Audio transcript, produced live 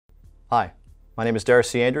Hi, my name is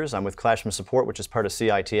Darcy Andrews. I'm with Classroom Support, which is part of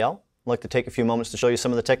CITL. I'd like to take a few moments to show you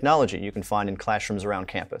some of the technology you can find in classrooms around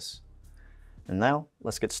campus. And now,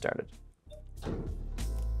 let's get started.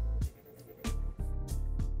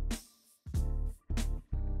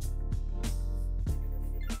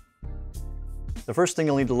 The first thing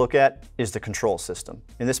you'll need to look at is the control system.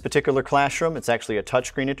 In this particular classroom, it's actually a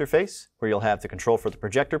touchscreen interface where you'll have the control for the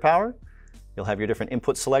projector power. You'll have your different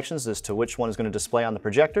input selections as to which one is going to display on the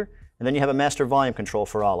projector, and then you have a master volume control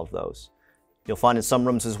for all of those. You'll find in some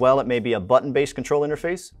rooms as well it may be a button-based control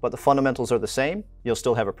interface, but the fundamentals are the same. You'll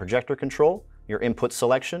still have a projector control, your input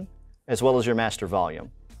selection, as well as your master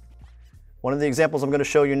volume. One of the examples I'm going to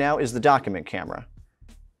show you now is the document camera.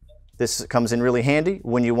 This comes in really handy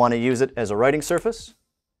when you want to use it as a writing surface,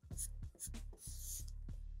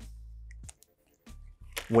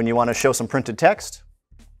 when you want to show some printed text,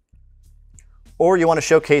 or you want to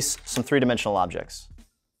showcase some three-dimensional objects.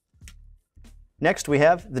 Next, we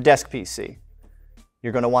have the desk PC.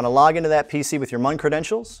 You're going to want to log into that PC with your MUN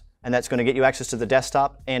credentials, and that's going to get you access to the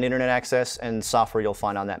desktop and internet access and software you'll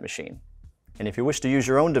find on that machine. And if you wish to use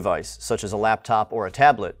your own device, such as a laptop or a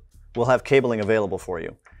tablet, we'll have cabling available for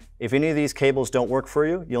you. If any of these cables don't work for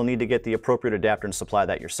you, you'll need to get the appropriate adapter and supply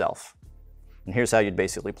that yourself. And here's how you'd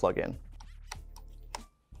basically plug in.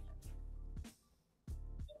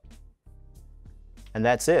 And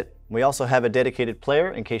that's it. We also have a dedicated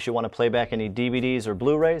player in case you want to play back any DVDs or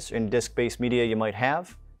Blu-rays or any disc-based media you might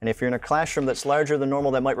have. And if you're in a classroom that's larger than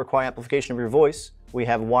normal that might require amplification of your voice, we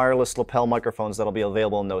have wireless lapel microphones that'll be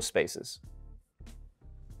available in those spaces.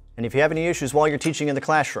 And if you have any issues while you're teaching in the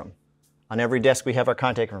classroom, on every desk we have our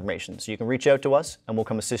contact information, so you can reach out to us and we'll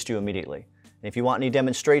come assist you immediately. And if you want any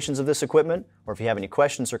demonstrations of this equipment, or if you have any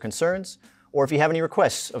questions or concerns, or if you have any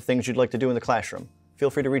requests of things you'd like to do in the classroom, feel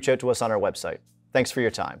free to reach out to us on our website. Thanks for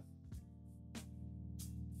your time.